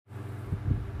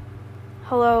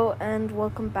Hello and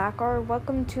welcome back, or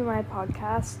welcome to my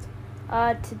podcast.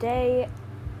 Today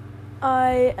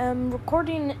I am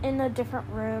recording in a different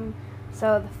room,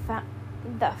 so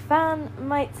the fan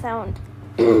might sound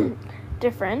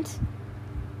different.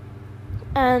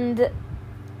 And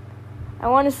I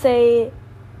want to say,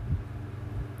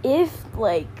 if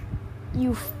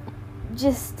you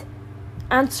just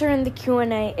answer in the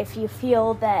Q&A if you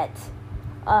feel that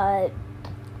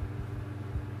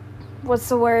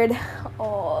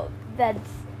that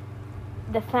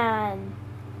the fan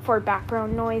for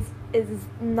background noise is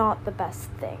not the best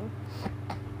thing.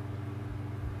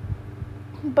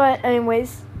 But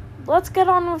anyways, let's get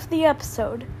on with the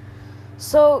episode.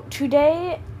 So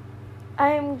today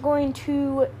I'm going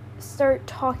to start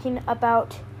talking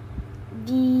about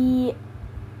the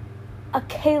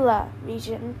Akkala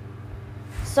region.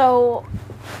 So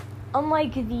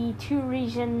unlike the two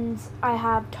regions I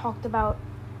have talked about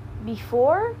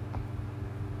before,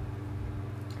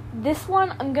 this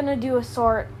one I'm gonna do a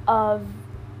sort of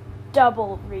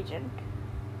double region.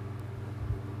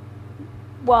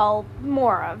 Well,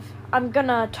 more of. I'm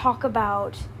gonna talk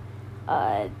about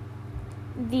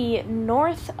the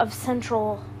north of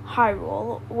central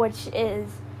Hyrule, which is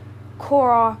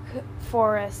Korok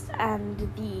Forest and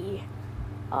the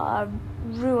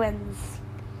ruins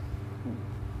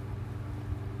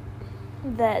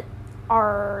that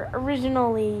are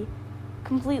originally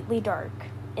completely dark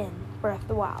in Breath of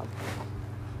the Wild.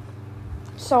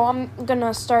 So I'm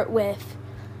gonna start with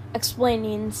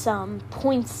explaining some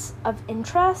points of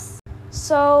interest.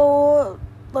 So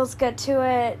let's get to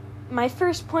it. My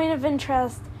first point of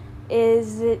interest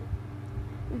is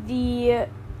the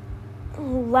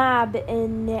lab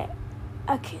in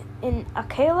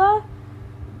Akkala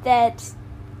that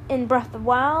in Breath of the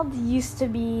Wild used to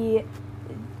be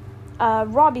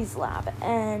Robbie's lab,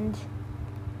 and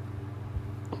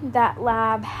that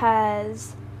lab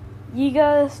has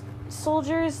Yiga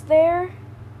soldiers there.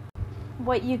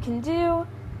 What you can do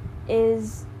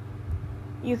is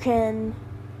you can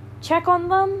check on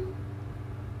them,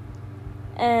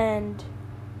 and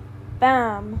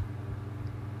bam,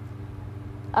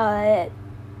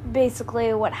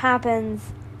 basically what happens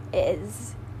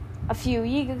is a few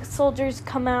Yiga soldiers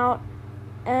come out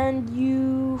and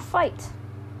you fight.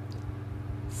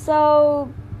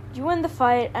 So you win the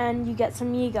fight and you get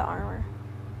some Yiga armor,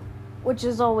 which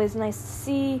is always nice to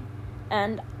see.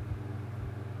 And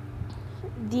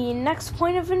the next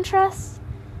point of interest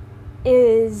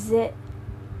is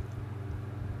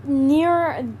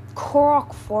near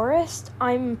Korok Forest.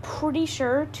 I'm pretty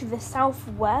sure to the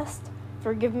southwest.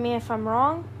 Forgive me if I'm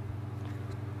wrong.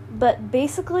 But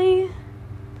basically,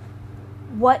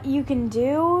 what you can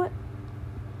do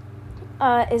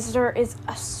is there is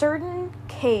a certain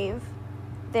cave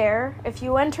there. If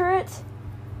you enter it,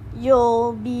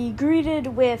 you'll be greeted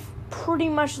with pretty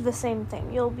much the same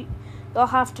thing. You'll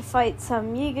have to fight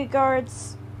some Yiga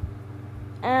guards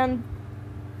and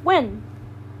win.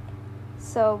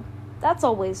 So that's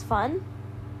always fun.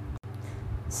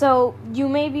 So you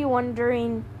may be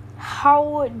wondering,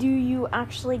 how do you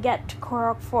actually get to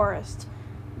Korok Forest?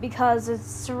 Because it's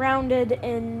surrounded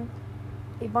in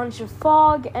a bunch of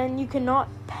fog and you cannot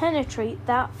penetrate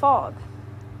that fog.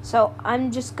 So I'm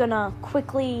just gonna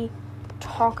quickly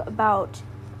talk about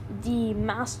the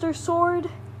Master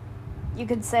Sword. You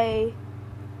could say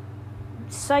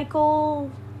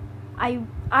cycle. I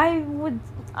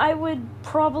would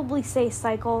probably say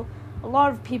cycle. A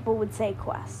lot of people would say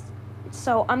quest.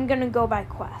 So I'm gonna go by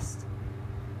quest.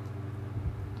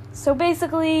 So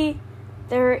basically,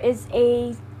 there is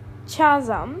a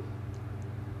chasm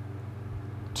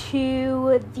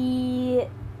to the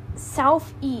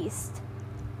southeast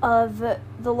of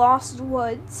the Lost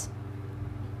Woods.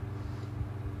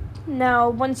 Now,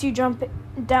 once you jump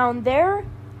down there,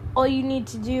 all you need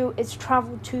to do is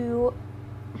travel to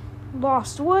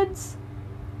Lost Woods.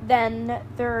 Then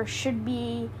there should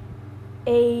be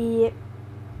a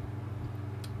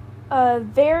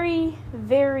very,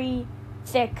 very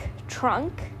thick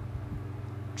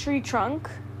tree trunk,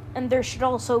 and there should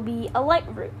also be a light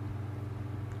root.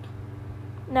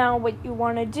 Now, what you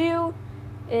want to do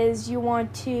is you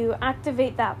want to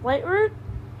activate that light root,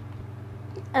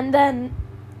 and then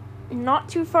not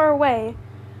too far away,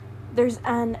 there's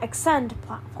an ascend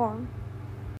platform.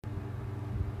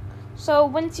 So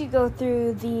once you go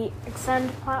through the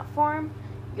ascend platform,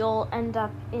 you'll end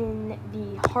up in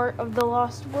the heart of the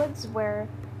Lost Woods, where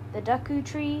the Deku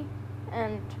Tree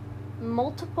and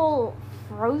multiple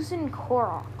frozen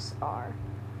Koroks are.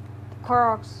 The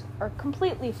Koroks are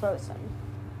completely frozen.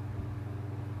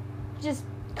 Just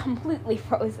completely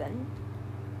frozen.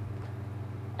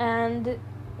 And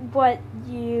what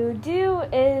you do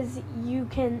is you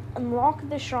can unlock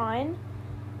the shrine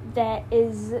that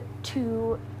is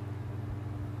to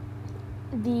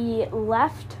the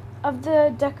left of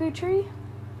the Deku Tree.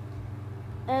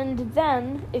 And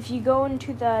then, if you go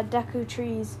into the Deku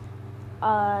Tree's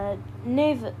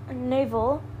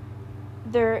navel,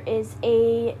 there is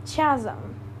a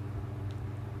chasm.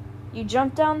 You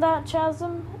jump down that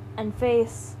chasm and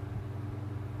face,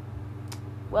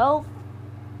 well,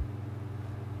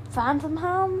 phantom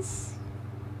hounds?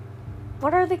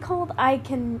 What are they called?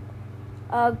 Gloom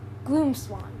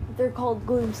Spawn. They're called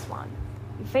Gloom Spawn.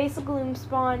 You face a Gloom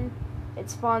Spawn, it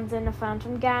spawns in a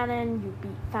Phantom Ganon, you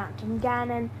beat Phantom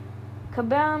Ganon,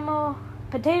 kabamo,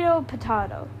 potato,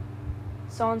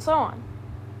 so on and so on.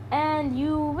 And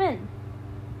you win.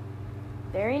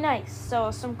 Very nice. So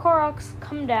some Koroks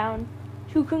come down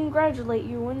to congratulate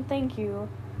you and thank you.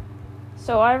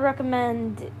 So I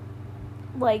recommend,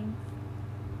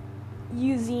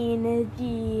 using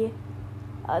the...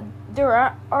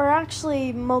 there are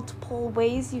actually multiple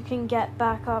ways you can get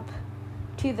back up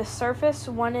to the surface.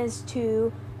 One is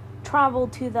to travel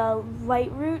to the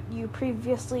light route you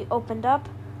previously opened up,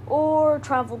 or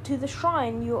travel to the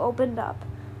shrine you opened up.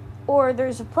 Or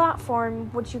there's a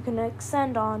platform which you can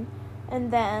ascend on, and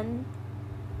then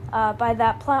by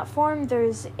that platform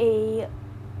there's a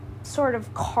sort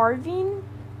of carving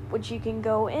which you can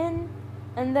go in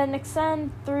and then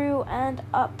extend through and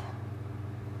up.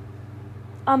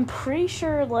 I'm pretty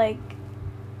sure it might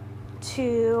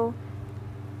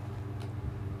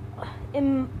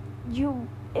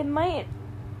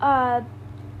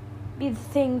be the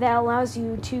thing that allows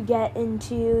you to get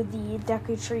into the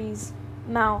Deku Tree's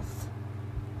mouth.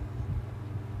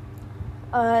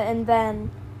 And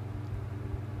then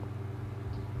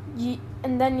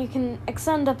you can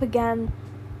extend up again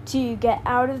to get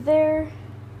out of there.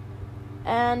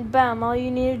 And bam, all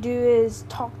you need to do is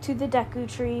talk to the Deku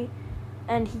Tree,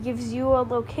 and he gives you a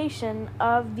location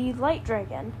of the Light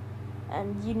Dragon.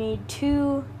 And you need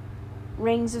 2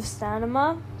 rings of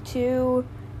stamina to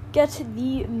get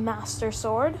the Master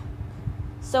Sword.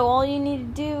 So all you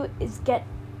need to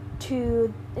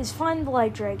do is find the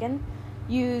Light Dragon,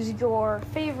 use your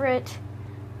favorite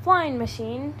flying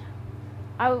machine.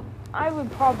 I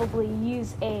would probably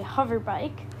use a hover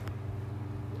bike,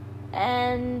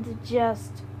 and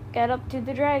just get up to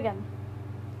the dragon.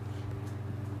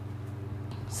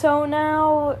 So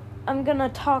now I'm gonna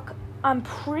talk, I'm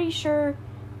pretty sure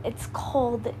it's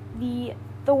called the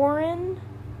Thorin.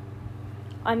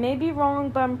 I may be wrong,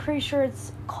 but I'm pretty sure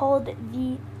it's called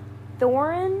the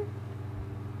Thorin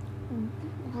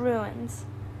Ruins.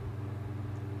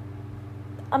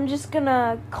 I'm just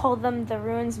gonna call them the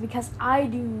ruins because I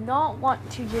do not want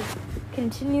to just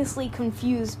continuously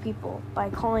confuse people by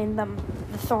calling them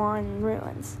the Thorin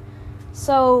Ruins.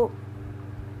 So,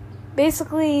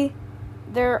 basically,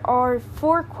 there are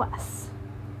 4 quests.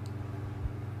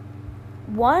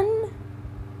 One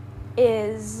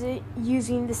is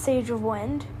using the Sage of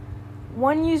Wind.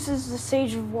 One uses the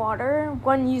Sage of Water.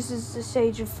 One uses the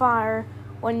Sage of Fire.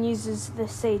 One uses the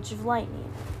Sage of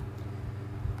Lightning.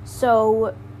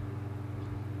 So,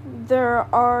 there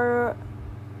are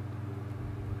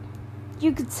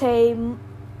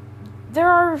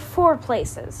 4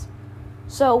 places.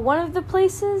 So, one of the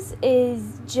places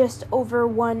is just over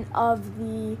one of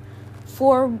the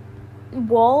 4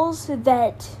 walls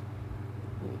that,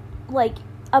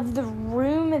 of the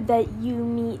room that you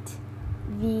meet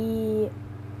the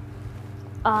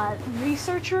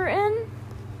researcher in.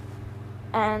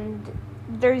 And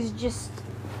there's just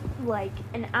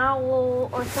an owl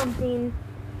or something,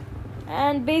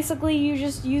 and basically you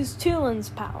just use Tulin's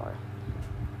power.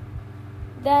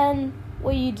 Then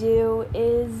what you do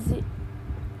is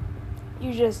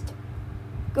you just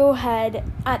go ahead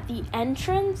at the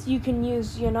entrance. You can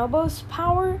use Yonobo's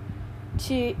power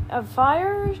of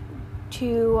fire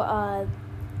to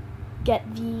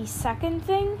get the second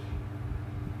thing,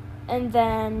 and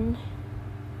then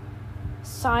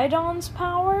Sidon's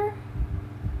power.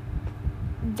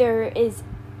 There is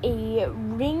a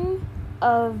ring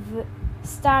of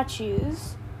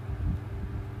statues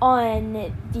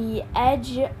on the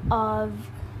edge of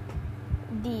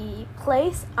the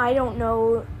place. I don't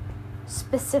know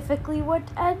specifically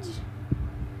what edge.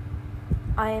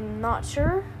 I am not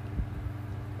sure.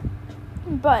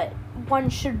 But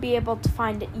one should be able to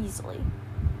find it easily.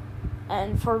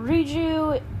 And for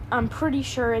Riju, I'm pretty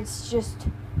sure it's just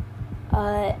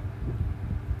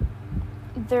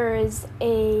there is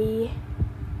a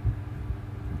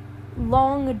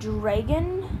long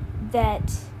dragon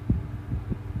that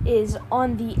is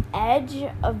on the edge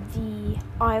of the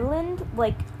island,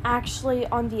 actually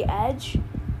on the edge,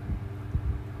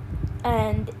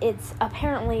 and it's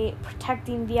apparently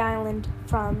protecting the island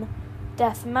from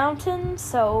Death Mountain.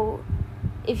 So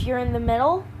if you're in the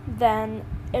middle, then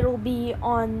it'll be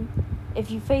on,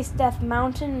 if you face Death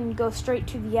Mountain and go straight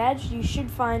to the edge, you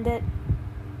should find it.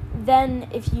 Then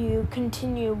if you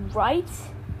continue right,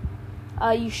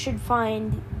 you should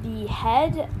find the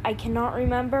head. I cannot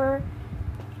remember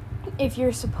if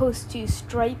you're supposed to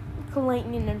strike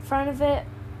lightning in front of it,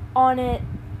 on it,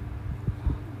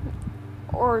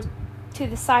 or to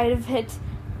the side of it,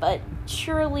 but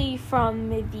surely from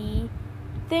the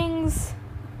things,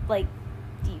 like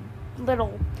the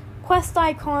little quest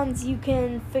icons, you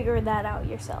can figure that out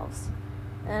yourselves.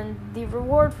 And the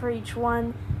reward for each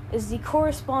one is the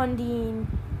corresponding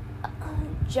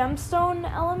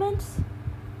gemstone element,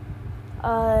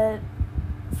 5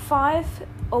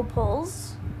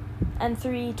 opals, and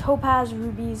 3 topaz,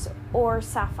 rubies, or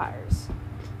sapphires.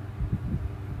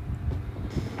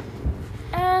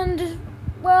 And,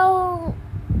 well,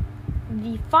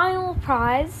 the final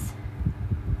prize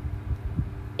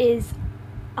is,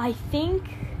 I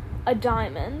think, a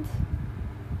diamond,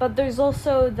 but there's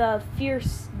also the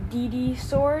fierce DD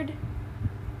sword,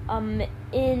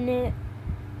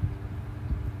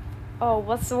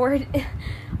 what's the word?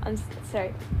 I'm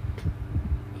sorry.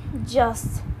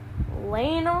 Just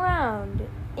laying around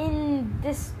in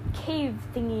this cave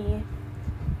thingy.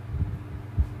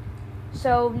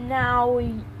 So now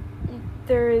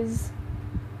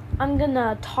I'm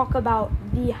gonna talk about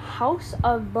the House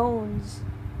of Bones.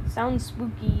 Sounds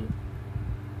spooky.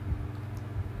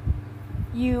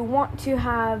 You want to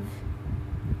have,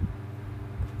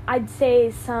 I'd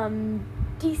say, some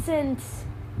decent,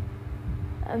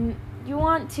 you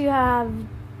want to have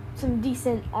some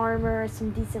decent armor,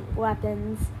 some decent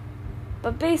weapons,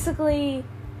 but basically,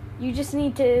 you just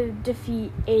need to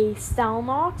defeat a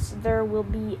Stalnox. There will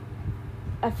be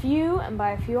a few, and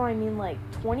by a few I mean like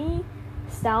 20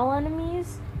 Stal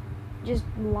enemies, just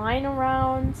lying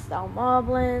around, Stal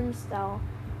Moblins, Stal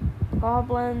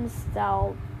Goblins,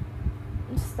 Stal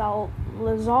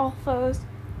Lizalfos.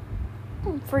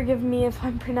 Forgive me if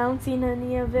I'm pronouncing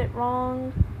any of it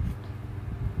wrong.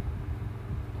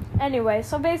 Anyway,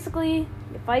 so basically,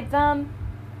 you fight them,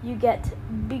 you get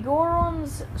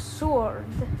Bigoron's sword.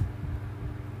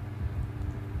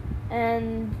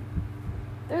 And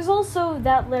there's also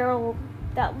that little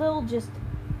just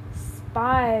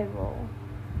spiral.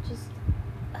 Just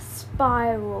a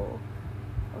spiral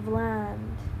of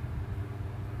land.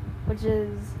 Which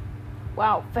is,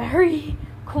 wow, very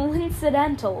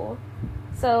coincidental.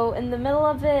 So in the middle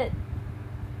of it,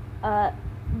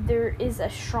 there is a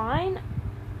shrine.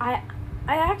 I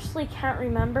actually can't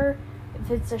remember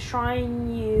if it's a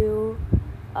shrine you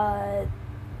have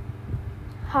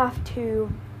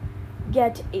to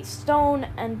get a stone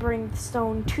and bring the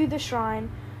stone to the shrine,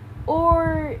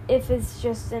 or if it's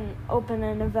just an open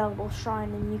and available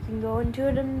shrine and you can go into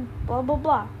it and blah blah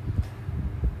blah.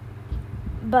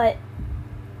 But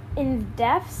in the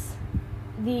depths,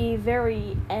 the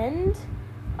very end,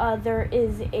 there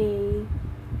is a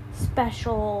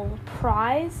special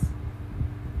prize.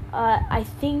 I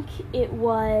think it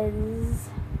was,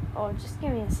 just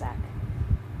give me a sec.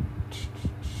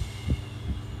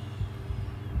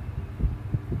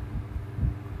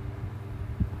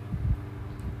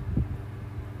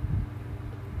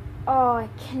 I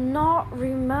cannot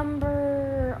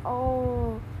remember.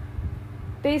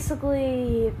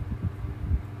 Basically,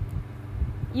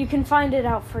 you can find it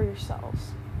out for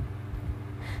yourselves.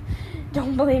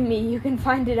 Don't blame me, you can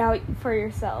find it out for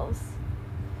yourselves.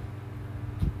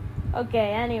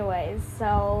 Okay, anyways,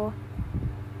 so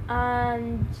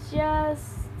I'm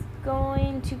just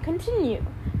going to continue.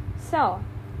 So,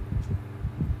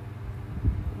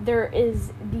 there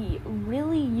is the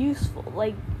really useful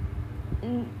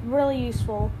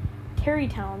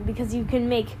Terrytown, because you can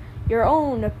make your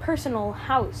own personal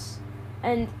house.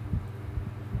 And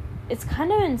it's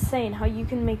kind of insane how you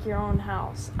can make your own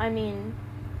house. I mean,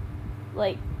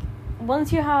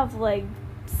 once you have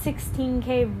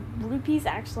 16k rupees,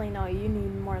 actually no, you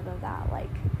need more than that,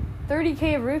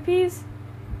 30k rupees,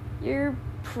 you're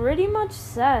pretty much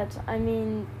set. I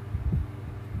mean,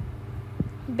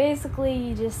 basically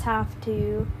you just have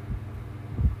to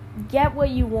get what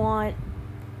you want,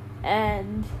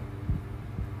 and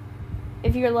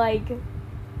if you're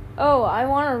I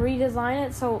want to redesign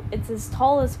it so it's as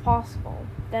tall as possible,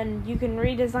 then you can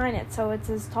redesign it so it's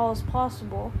as tall as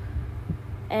possible.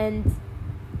 And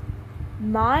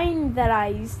mine that I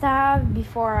used to have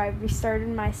before I restarted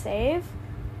my save.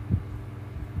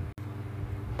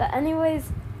 But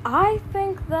anyways, I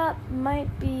think that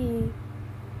might be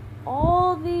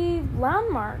all the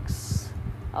landmarks.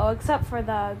 Oh, except for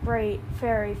the Great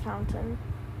Fairy Fountain.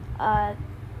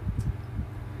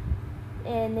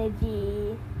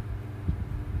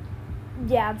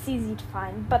 It's easy to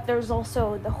find. But there's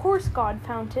also the Horse God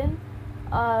Fountain,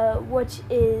 which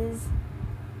is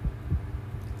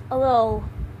a little,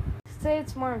 say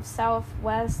it's more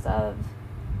southwest of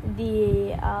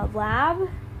the lab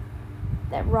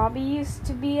that Robbie used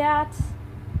to be at.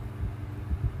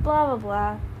 Blah, blah,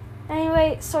 blah.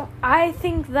 Anyway, so I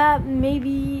think that may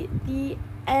be the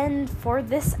end for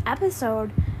this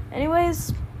episode.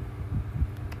 Anyways,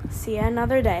 see you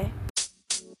another day.